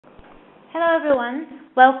Hello everyone,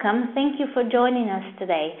 welcome. Thank you for joining us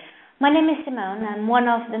today. My name is Simone. I'm one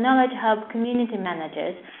of the Knowledge Hub community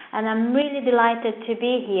managers, and I'm really delighted to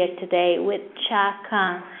be here today with Shah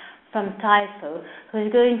Khan from Typhoo, who's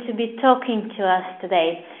going to be talking to us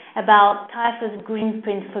today about Typhoo's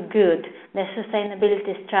Greenprint for Good, their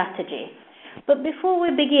sustainability strategy. But before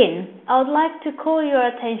we begin, I would like to call your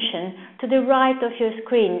attention to the right of your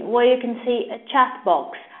screen, where you can see a chat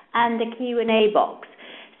box and a Q&A box.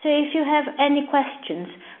 So if you have any questions,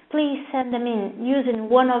 please send them in using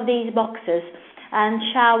one of these boxes, and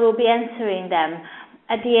Shah will be answering them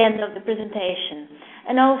at the end of the presentation.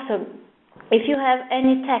 And also, if you have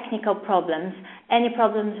any technical problems, any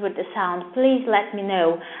problems with the sound, please let me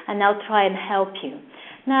know and I'll try and help you.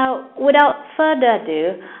 Now, without further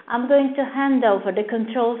ado, I'm going to hand over the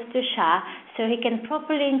controls to Shah so he can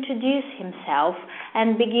properly introduce himself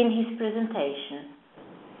and begin his presentation.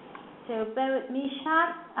 So bear with me,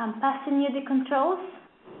 Shah. I'm passing you the controls.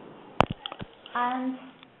 And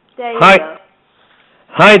there you go.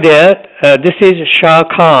 Hi there. This is Shah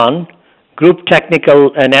Khan, Group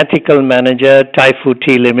Technical and Ethical Manager, Typhoo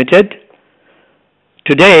Tea Limited.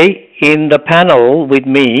 Today, in the panel with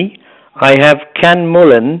me, I have Ken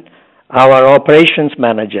Mullen, our Operations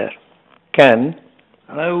Manager. Ken.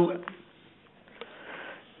 Hello.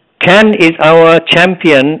 Ken is our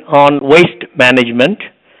champion on waste management.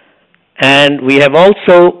 And we have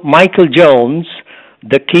also Michael Jones,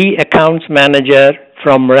 the Key Accounts Manager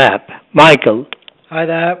from RAP. Michael. Hi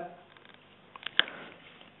there.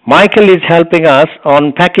 Michael is helping us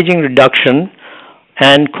on packaging reduction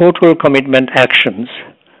and Courtauld commitment actions.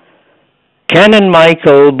 Ken and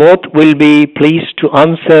Michael both will be pleased to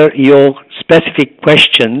answer your specific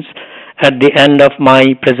questions at the end of my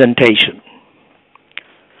presentation.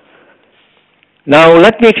 Now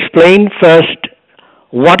let me explain first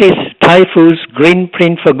what is Typhoo's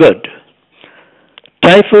Greenprint for Good.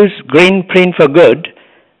 Typhoo's Greenprint for Good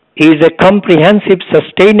is a comprehensive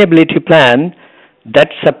sustainability plan that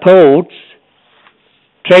supports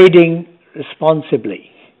trading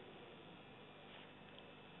responsibly.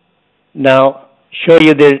 Now, show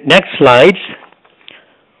you the next slides,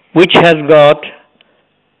 which has got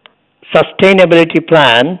sustainability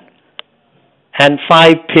plan and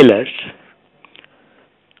 5 pillars.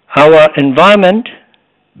 Our environment,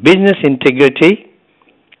 business integrity,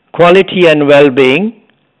 quality and well-being,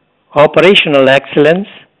 operational excellence,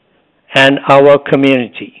 and our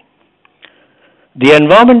community. The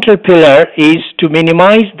environmental pillar is to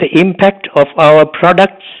minimize the impact of our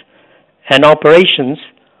products and operations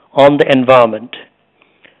on the environment.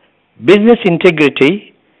 Business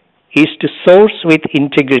integrity is to source with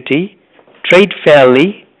integrity, trade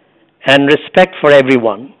fairly, and respect for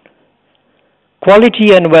everyone.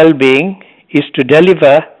 Quality and well-being is to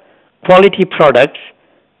deliver quality products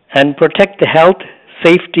and protect the health,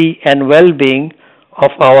 safety, and well-being of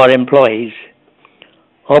our employees.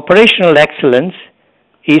 Operational excellence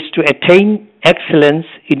is to attain excellence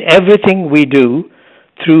in everything we do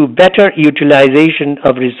through better utilization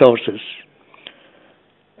of resources.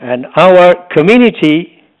 And our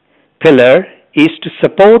community pillar is to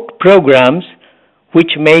support programs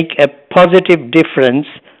which make a positive difference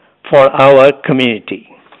for our community.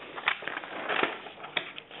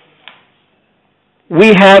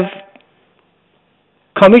 We have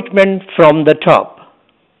commitment from the top.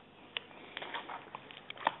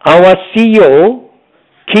 Our CEO,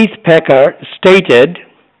 Keith Packer, stated,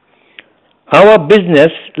 "Our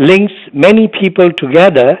business links many people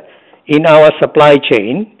together in our supply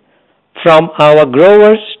chain, from our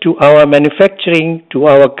growers to our manufacturing to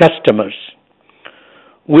our customers.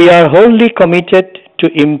 We are wholly committed to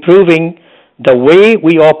improving the way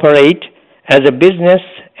we operate as a business,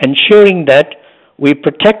 ensuring that we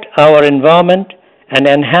protect our environment and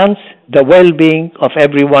enhance the well-being of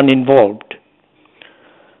everyone involved.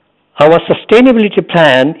 Our sustainability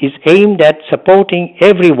plan is aimed at supporting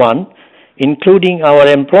everyone, including our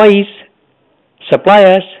employees,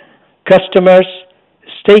 suppliers, customers,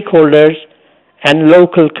 stakeholders, and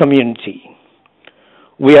local community.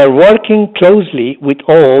 We are working closely with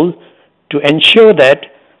all to ensure that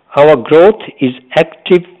our growth is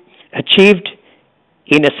achieved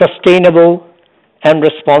in a sustainable and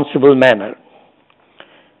responsible manner.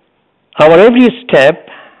 Our every step,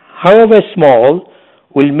 however small,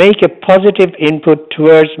 will make a positive input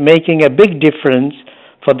towards making a big difference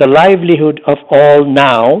for the livelihood of all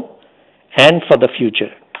now and for the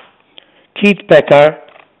future." Keith Packer,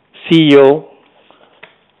 CEO,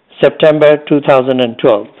 September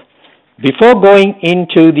 2012. Before going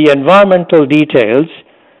into the environmental details,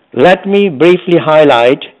 let me briefly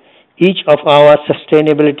highlight each of our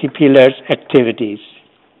sustainability pillars activities.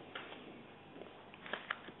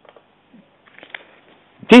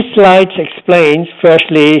 This slide explains,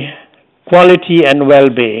 firstly, quality and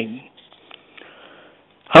well-being.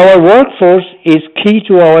 Our workforce is key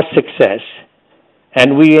to our success,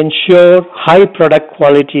 and we ensure high product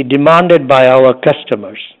quality demanded by our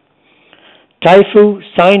customers. Typhoo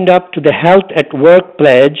signed up to the Health at Work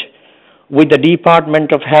pledge with the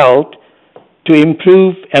Department of Health to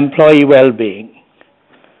improve employee well-being.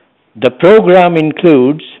 The program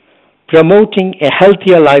includes promoting a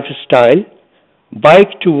healthier lifestyle,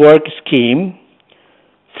 bike to work scheme,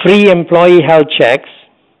 free employee health checks,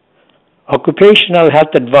 occupational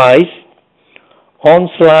health advice,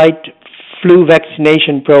 on-site flu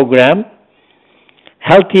vaccination program,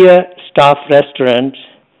 healthier staff restaurants,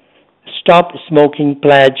 stop smoking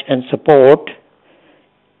pledge and support,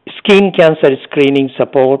 skin cancer screening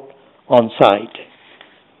support on site.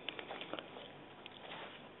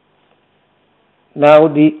 Now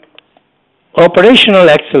the operational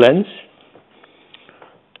excellence.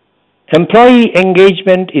 Employee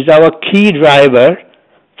engagement is our key driver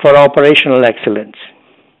for operational excellence.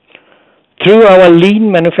 Through our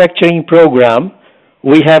lean manufacturing program,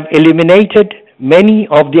 we have eliminated many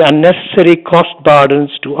of the unnecessary cost burdens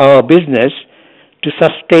to our business to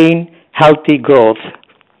sustain healthy growth.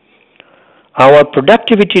 Our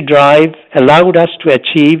productivity drive allowed us to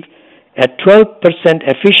achieve a 12%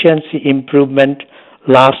 efficiency improvement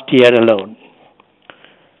last year alone.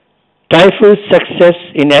 Typhoo's success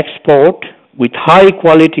in export with high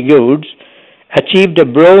quality goods achieved a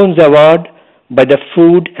bronze award by the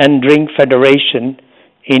Food and Drink Federation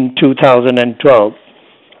in 2012.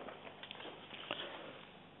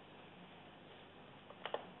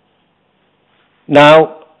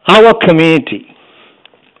 Now, our community.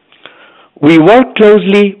 We work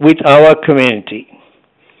closely with our community.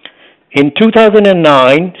 In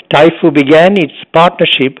 2009, Typhoo began its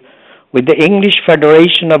partnership with the English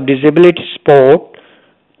Federation of Disability Sport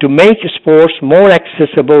to make sports more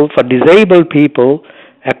accessible for disabled people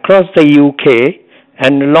across the UK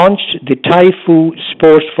and launched the Typhoo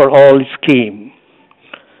Sports for All scheme.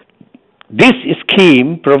 This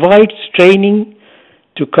scheme provides training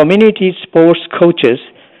to community sports coaches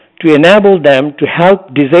to enable them to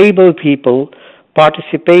help disabled people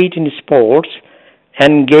participate in sports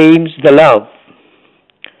and games they love.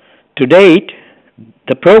 To date,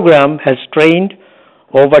 the program has trained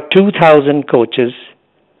over 2,000 coaches.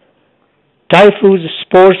 Typhoo's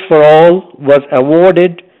Sports for All was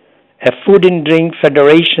awarded a Food and Drink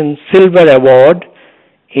Federation Silver Award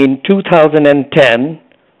in 2010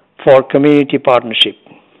 for community partnership.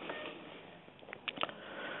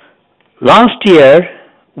 Last year,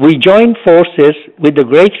 we joined forces with the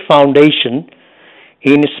Great Foundation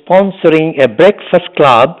in sponsoring a breakfast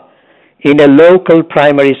club in a local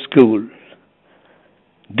primary school.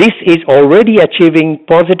 This is already achieving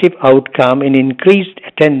positive outcome in increased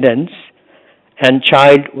attendance and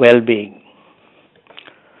child well-being.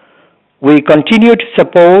 We continue to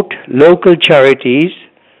support local charities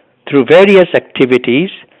through various activities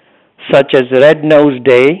such as Red Nose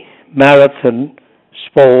Day, Marathon,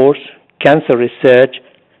 sports, cancer research,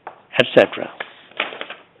 etc.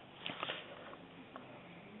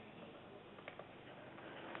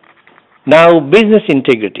 Now, business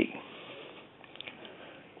integrity.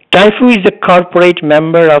 Typhoo is a corporate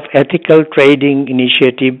member of Ethical Trading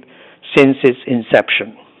Initiative since its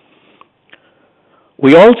inception.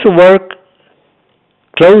 We also work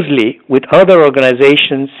closely with other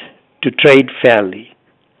organizations to trade fairly,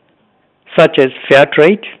 such as Fair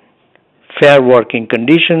Trade, Fair Working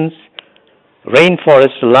Conditions,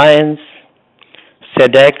 Rainforest Alliance,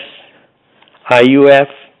 SEDEX, IUF,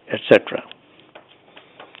 etc.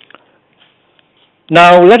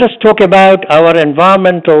 Now let us talk about our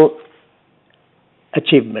environmental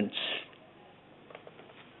achievements.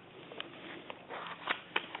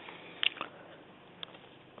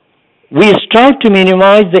 We strive to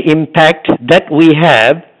minimize the impact that we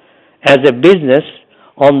have as a business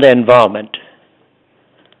on the environment.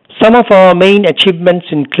 Some of our main achievements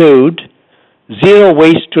include zero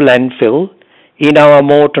waste to landfill in our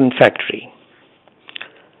Morton factory,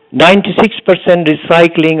 96%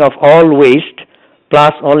 recycling of all waste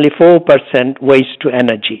plus only 4% waste to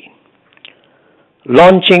energy,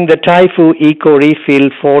 launching the Typhoo Eco Refill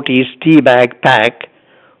 40s tea bag pack,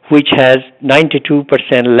 which has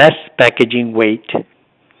 92% less packaging weight,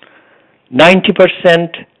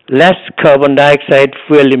 90% less carbon dioxide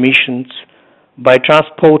fuel emissions by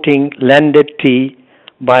transporting landed tea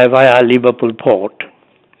via Liverpool port,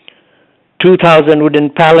 2,000 wooden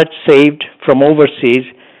pallets saved from overseas,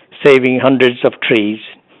 saving hundreds of trees,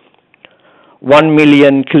 1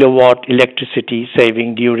 million kilowatt electricity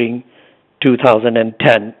saving during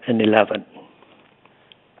 2010 and 11.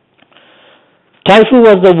 Typhoo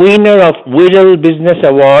was the winner of Viral Business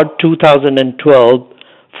Award 2012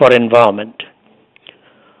 for Environment.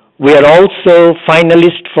 We are also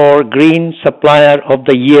finalists for Green Supplier of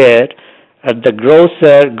the Year at the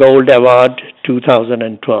Grocer Gold Award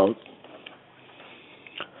 2012.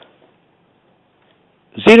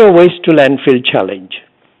 Zero Waste to Landfill Challenge.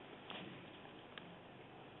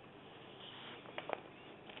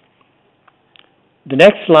 The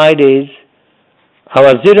next slide is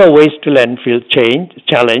our Zero Waste to Landfill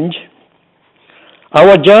Challenge.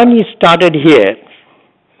 Our journey started here.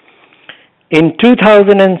 In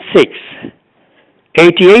 2006,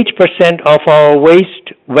 88% of our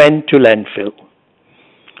waste went to landfill.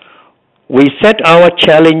 We set our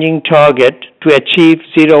challenging target to achieve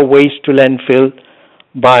zero waste to landfill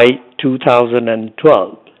by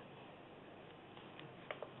 2012.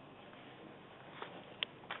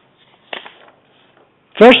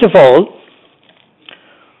 First of all,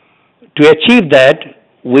 to achieve that,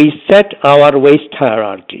 we set our waste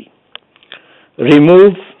hierarchy.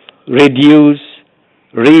 Remove, reduce,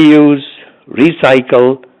 reuse,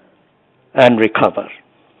 recycle, and recover.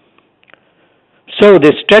 So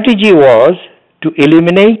the strategy was to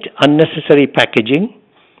eliminate unnecessary packaging,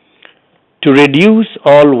 to reduce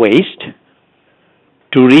all waste,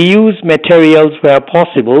 to reuse materials where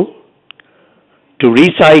possible, to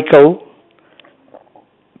recycle,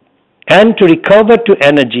 and to recover to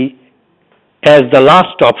energy as the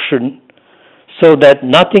last option so that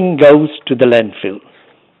nothing goes to the landfill.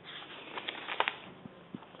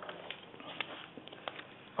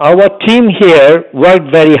 Our team here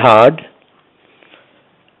worked very hard,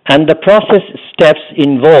 and the process steps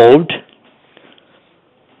involved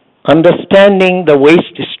understanding the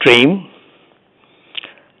waste stream,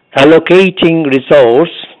 allocating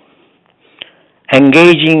resource,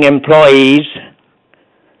 engaging employees,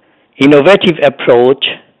 innovative approach,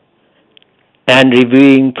 and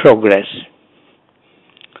reviewing progress.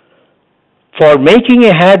 For making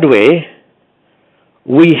a headway,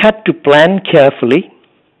 we had to plan carefully,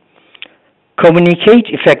 communicate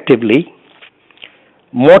effectively,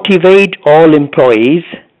 motivate all employees,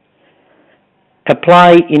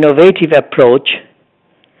 apply innovative approach,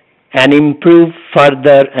 and improve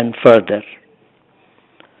further and further.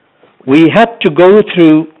 We had to go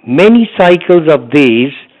through many cycles of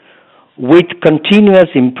these with continuous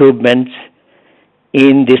improvements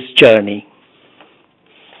in this journey.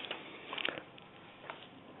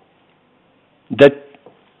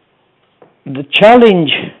 The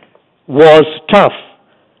challenge was tough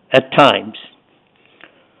at times.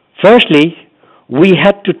 Firstly, we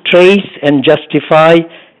had to trace and justify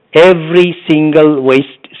every single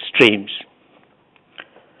waste streams.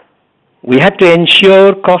 We had to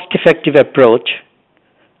ensure cost-effective approach,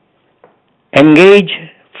 engage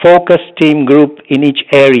focused team group in each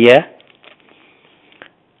area,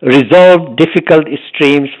 resolve difficult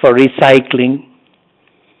streams for recycling,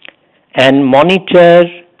 and monitor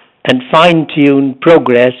and fine-tune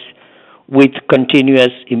progress with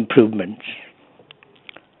continuous improvements.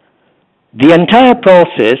 The entire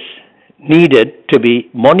process needed to be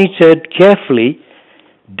monitored carefully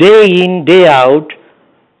day in, day out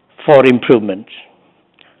for improvements.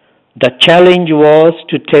 The challenge was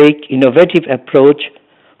to take innovative approach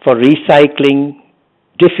for recycling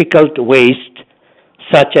difficult waste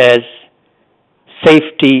such as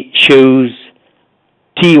safety shoes,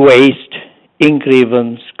 tea waste, ink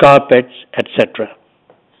ribbons, carpets, etc.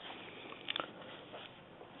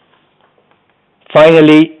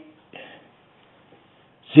 Finally,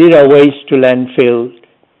 zero waste to landfill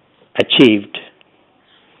achieved.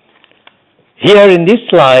 Here in this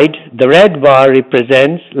slide, the red bar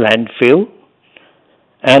represents landfill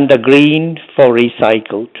and the green for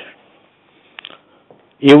recycled.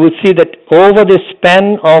 You will see that over the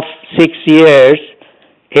span of 6 years,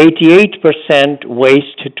 88%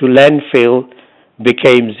 waste to landfill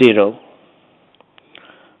became zero.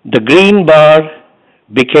 The green bar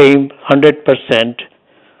became 100%,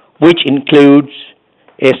 which includes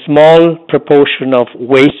a small proportion of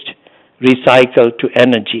waste recycled to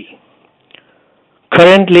energy.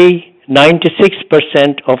 Currently,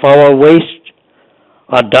 96% of our waste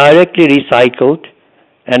are directly recycled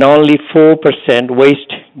and only 4%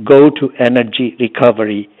 waste go to energy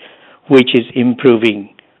recovery, which is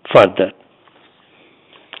improving further.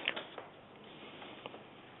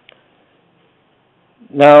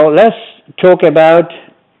 Now let's talk about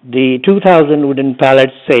the 2,000 wooden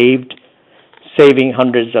pallets saved, saving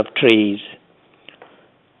hundreds of trees.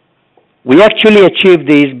 We actually achieved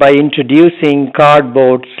these by introducing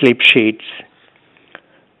cardboard slip sheets.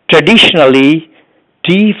 Traditionally,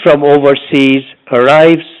 tea from overseas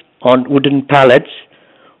arrives on wooden pallets,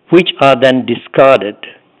 which are then discarded.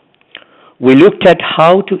 We looked at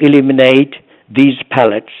how to eliminate these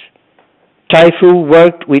pallets. Typhoo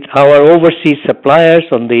worked with our overseas suppliers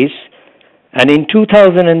on this, and in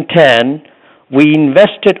 2010, we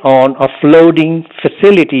invested on offloading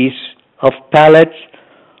facilities of pallets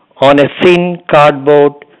on a thin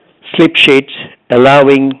cardboard slip sheets,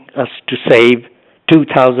 allowing us to save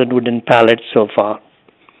 2,000 wooden pallets so far.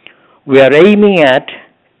 We are aiming at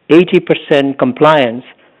 80% compliance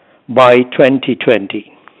by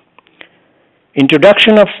 2020.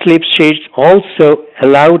 Introduction of slip sheets also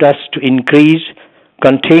allowed us to increase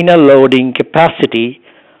container loading capacity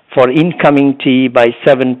for incoming tea by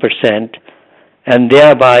 7% and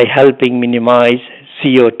thereby helping minimize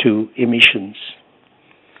CO2 emissions.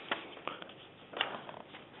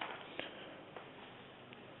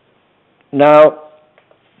 Now,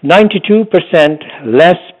 92%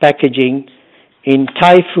 less packaging in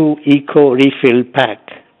Typhoo Eco Refill Pack.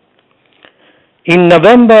 In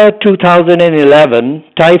November 2011,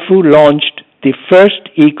 Typhoo launched the first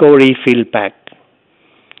Eco Refill Pack.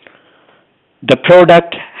 The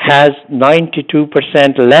product has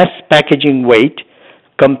 92% less packaging weight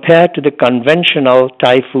compared to the conventional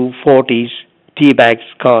Typhoo 40s tea bags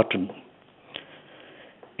carton.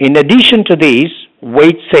 In addition to these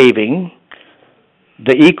weight saving,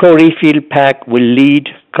 the Eco Refill Pack will lead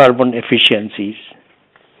carbon efficiencies.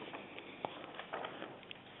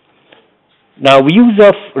 Now, use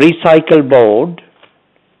of recycled board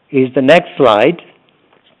is the next slide.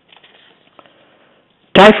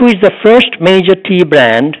 Typhoo is the first major tea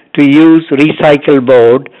brand to use recycled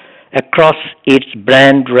board across its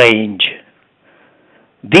brand range.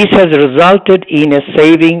 This has resulted in a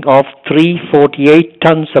saving of 348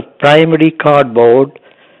 tons of primary cardboard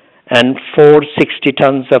and 460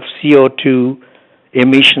 tons of CO2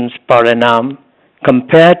 emissions per annum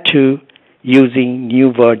compared to using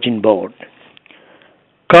new virgin board.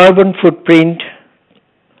 Carbon footprint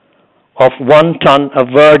of 1 ton of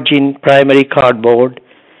virgin primary cardboard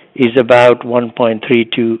is about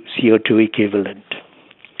 1.32 CO2 equivalent.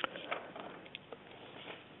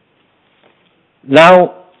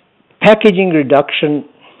 Now, packaging reduction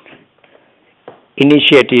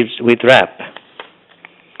initiatives with WRAP.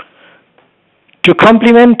 To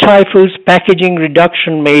complement Typhoo's packaging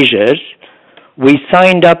reduction measures, we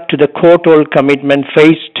signed up to the Courtauld Commitment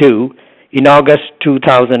Phase 2 in August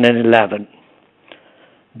 2011.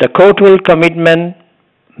 The Courtauld Commitment,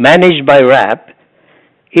 managed by WRAP,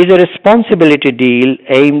 is a responsibility deal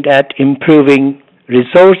aimed at improving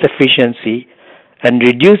resource efficiency and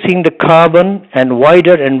reducing the carbon and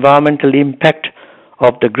wider environmental impact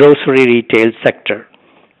of the grocery retail sector.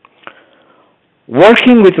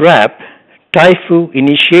 Working with WRAP, Typhoo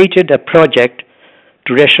initiated a project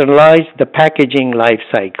to rationalize the packaging life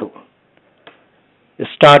cycle,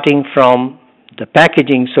 starting from the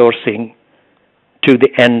packaging sourcing to the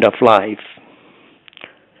end of life.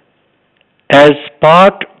 As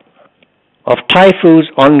part of Typhoo's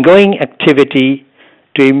ongoing activity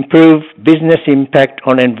to improve business impact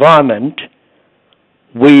on environment,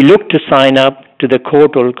 we look to sign up to the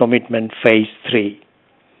Courtauld Commitment Phase 3.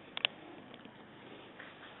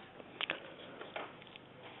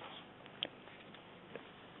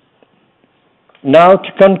 Now,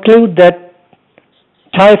 to conclude that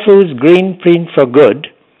Typhoo's Greenprint for Good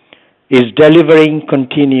is delivering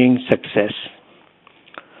continuing success.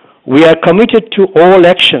 We are committed to all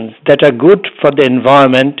actions that are good for the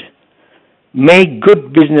environment, make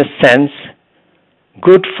good business sense,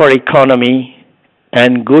 good for economy,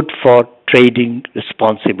 and good for trading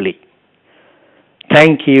responsibly.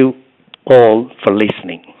 Thank you all for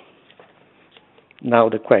listening. Now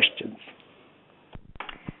the questions.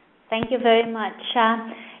 Thank you very much, Shah.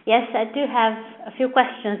 Yes, I do have a few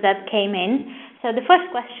questions that came in. So the first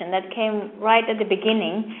question that came right at the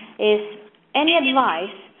beginning is, any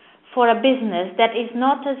advice for a business that is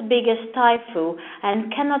not as big as Typhoo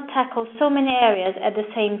and cannot tackle so many areas at the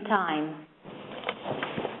same time?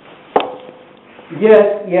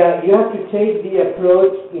 Yes, you have to take the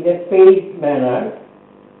approach in a phased manner,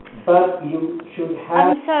 but you should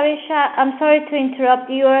have... I'm sorry, Shah, I'm sorry to interrupt.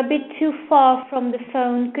 You are a bit too far from the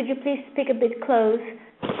phone. Could you please speak a bit close?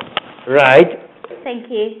 Right. Thank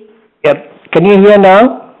you. Yep. Can you hear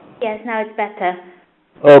now? Yes, now it's better.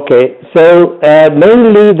 Okay, so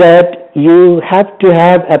mainly that you have to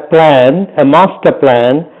have a plan, a master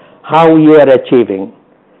plan, how you are achieving.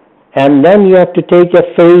 And then you have to take a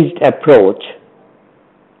phased approach.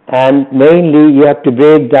 And mainly you have to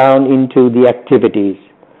break down into the activities.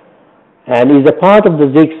 And is a part of the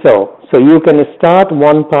jigsaw. So you can start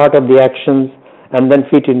one part of the actions and then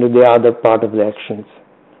fit into the other part of the actions.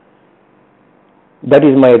 That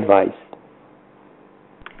is my advice.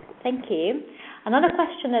 Thank you. Another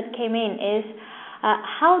question that came in is,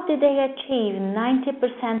 how did they achieve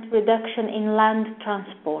 90% reduction in land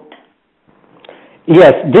transport?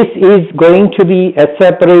 Yes, this is going to be a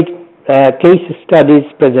separate case studies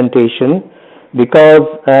presentation, because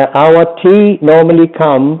our tea normally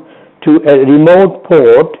come to a remote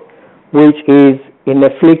port which is in a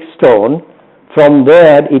Flickstone. From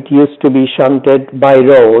there it used to be shunted by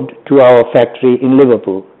road to our factory in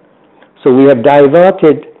Liverpool. So we have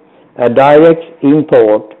diverted a direct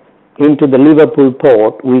import into the Liverpool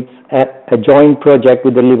port with a joint project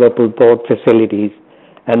with the Liverpool port facilities,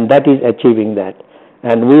 and that is achieving that.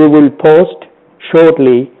 And we will post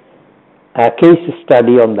shortly a case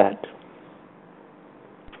study on that.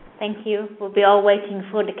 Thank you. We'll be all waiting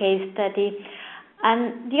for the case study.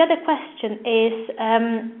 And the other question is,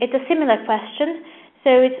 it's a similar question. So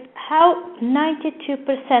it's how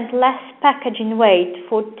 92% less packaging weight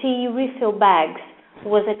for tea refill bags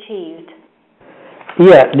was achieved.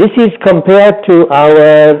 Yeah, this is compared to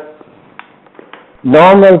our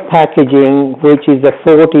normal packaging, which is the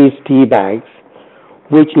 40s tea bags,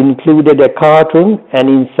 which included a carton and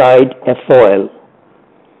inside a foil.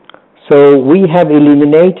 So we have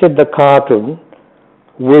eliminated the carton,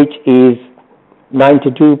 which is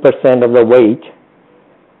 92% of the weight,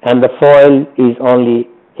 and the foil is only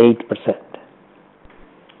 8%.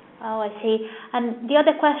 Oh, I see. And the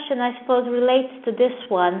other question, I suppose, relates to this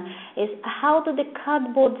one, is how do the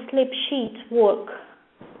cardboard slip sheets work?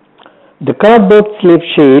 The cardboard slip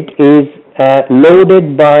sheet is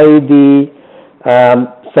loaded by the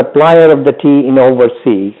supplier of the tea in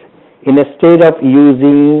overseas, instead of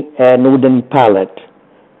using a wooden pallet.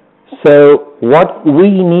 So what we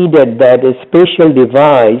needed, that a special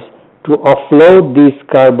device to offload this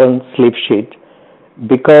carbon slip sheet,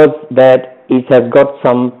 because that it has got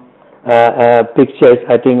some pictures.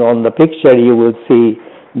 I think on the picture you will see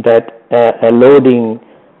that a loading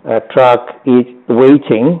truck is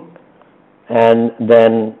waiting, and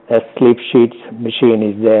then a slip sheet machine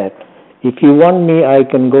is there. If you want me, I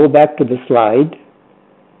can go back to the slide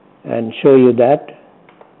and show you that.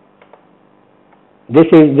 This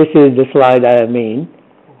is the slide I mean.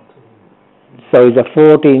 So it's a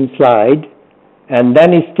 14 slide, and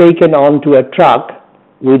then it's taken onto a truck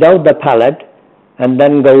without the pallet, and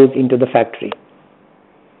then goes into the factory.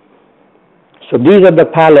 So these are the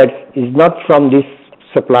pallets, is not from this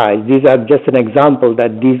supplies. These are just an example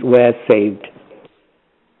that these were saved.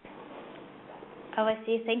 Oh, I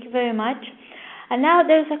see. Thank you very much. And now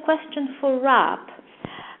there's a question for RAP.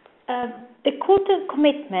 The Courtauld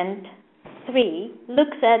Commitment 3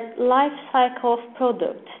 looks at life cycle of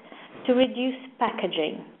products to reduce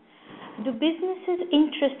packaging. Do businesses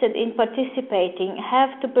interested in participating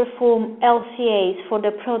have to perform LCAs for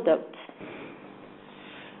their products?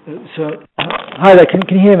 So, hi there, can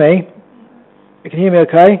you hear me? Can you hear me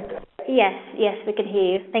okay? Yes, we can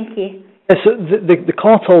hear you. Thank you. So the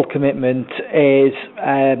Courtauld commitment is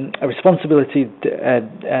a responsibility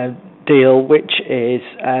deal which is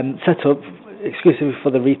set up exclusively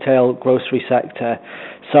for the retail grocery sector.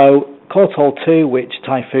 So Courtauld 2, which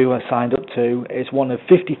Typhoo has signed up to, is one of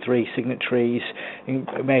 53 signatories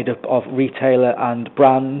made up of retailer and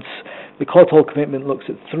brands. The Courtauld commitment looks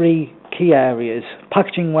at three key areas: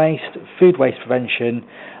 packaging waste, food waste prevention,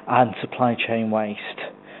 and supply chain waste.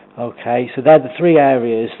 Okay, so they're the three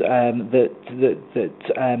areas that the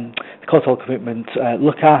Courtauld commitment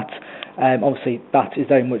look at. Obviously, that is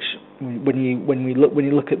very much when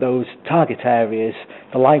you look at those target areas,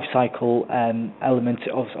 the life cycle element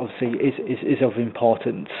obviously is of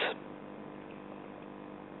importance.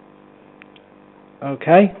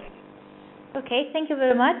 Okay. Okay, thank you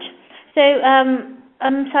very much. So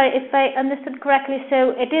I'm sorry if I understood correctly.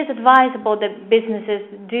 So it is advisable that businesses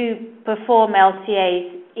do perform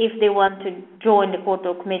LCAs if they want to join the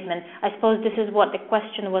Courtauld commitment. I suppose this is what the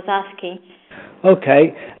question was asking.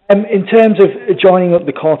 Okay. In terms of joining up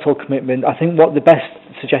the Courtauld commitment, I think what the best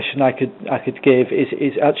suggestion I could give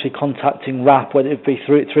is actually contacting RAP, whether it be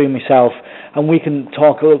through myself, and we can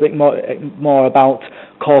talk a little bit more about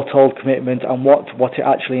Courtauld commitment and what it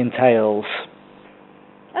actually entails.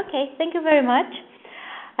 Okay, thank you very much.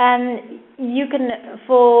 You can,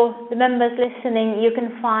 for the members listening, you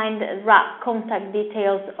can find RAP contact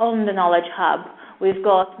details on the Knowledge Hub. We've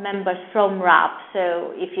got members from RAP,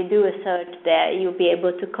 so if you do a search there, you'll be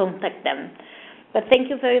able to contact them. But thank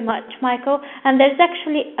you very much, Michael. And there's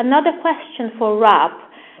actually another question for RAP.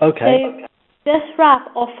 Okay. So, does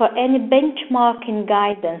RAP offer any benchmarking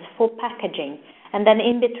guidance for packaging, and then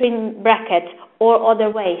in between brackets, or other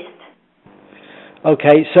waste?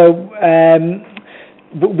 Okay, so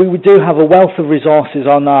we do have a wealth of resources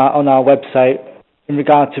on our website in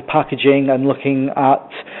regard to packaging and looking at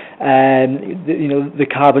the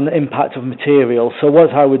carbon impact of materials. So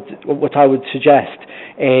what I would suggest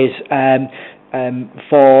is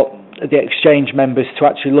for the exchange members to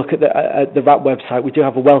actually look at the RAP website. We do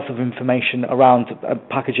have a wealth of information around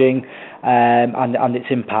packaging and its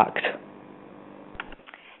impact.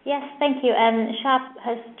 Yes, thank you. And Shah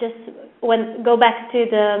has just go back to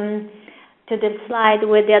the slide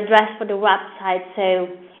with the address for the website. So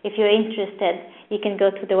if you're interested, you can go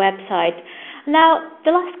to the website. Now,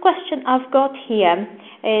 the last question I've got here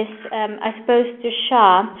is, I suppose, to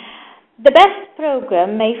Shah. The best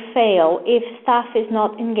program may fail if staff is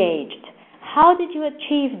not engaged. How did you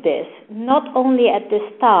achieve this, not only at the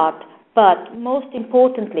start, but most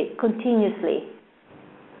importantly, continuously?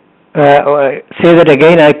 Say that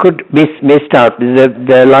again. I could missed out.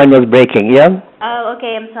 The line was breaking. Yeah. Oh,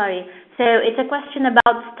 okay. I'm sorry. So it's a question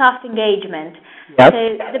about staff engagement. Yep. So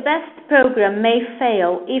the best program may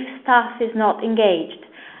fail if staff is not engaged.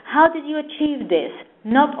 How did you achieve this,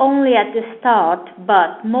 not only at the start,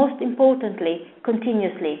 but most importantly,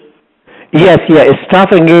 continuously? Yes.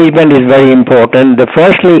 Staff engagement is very important. The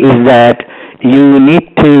firstly is that you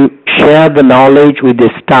need to share the knowledge with the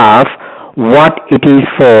staff, what it is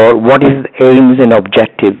for, what is the aims and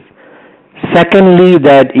objective. Secondly,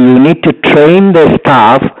 that you need to train the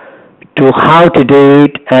staff to how to do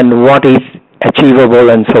it and what is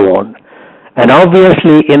achievable and so on. And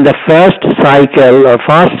obviously in the first cycle or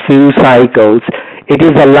first few cycles, it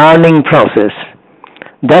is a learning process.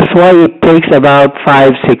 That's why it takes about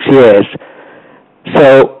 5-6 years.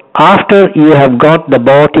 So after you have got the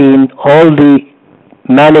bought in, all the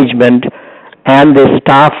management and the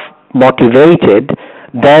staff motivated,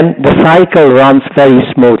 then the cycle runs very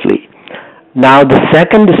smoothly. Now the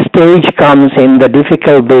second stage comes in, the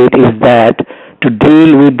difficult bit is that to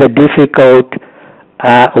deal with the difficult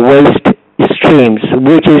waste streams,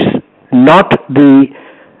 which is not the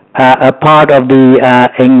a part of the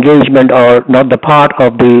engagement or not the part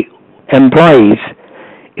of the employees.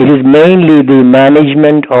 It is mainly the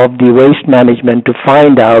management of the waste management to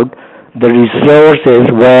find out the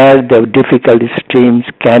resources where the difficult streams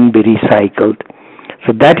can be recycled.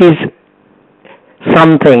 So that is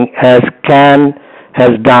something as Khan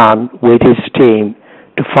has done with his team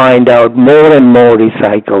to find out more and more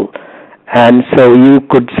recycle. And so you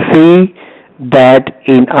could see that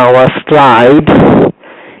in our slide,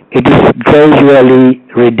 it is gradually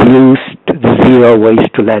reduced the zero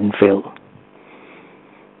waste to landfill.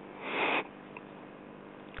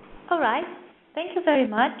 All right. Thank you very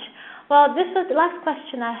much. Well, this was the last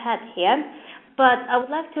question I had here, but I would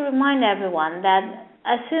like to remind everyone that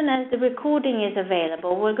as soon as the recording is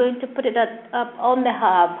available, we're going to put it up on the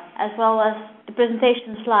hub as well as the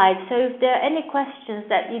presentation slides. So if there are any questions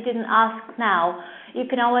that you didn't ask now, you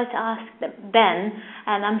can always ask them then,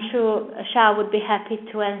 and I'm sure Shah would be happy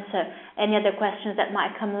to answer any other questions that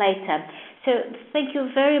might come later. So thank you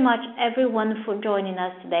very much, everyone, for joining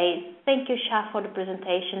us today. Thank you, Shah, for the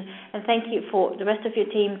presentation, and thank you for the rest of your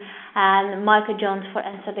team and Michael Jones for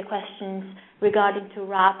answering the questions regarding to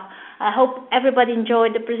RAP. I hope everybody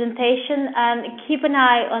enjoyed the presentation, and keep an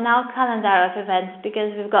eye on our calendar of events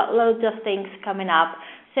because we've got loads of things coming up.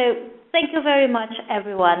 So thank you very much,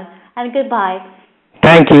 everyone, and goodbye.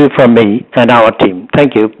 Thank you from me and our team.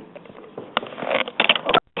 Thank you.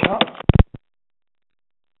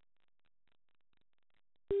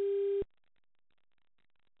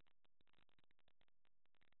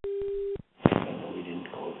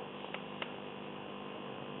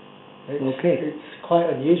 It's quite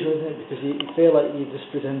unusual, isn't it? Because you feel like you're just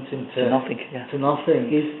presenting to nothing. Yeah. To nothing.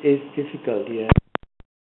 It's difficult, yeah.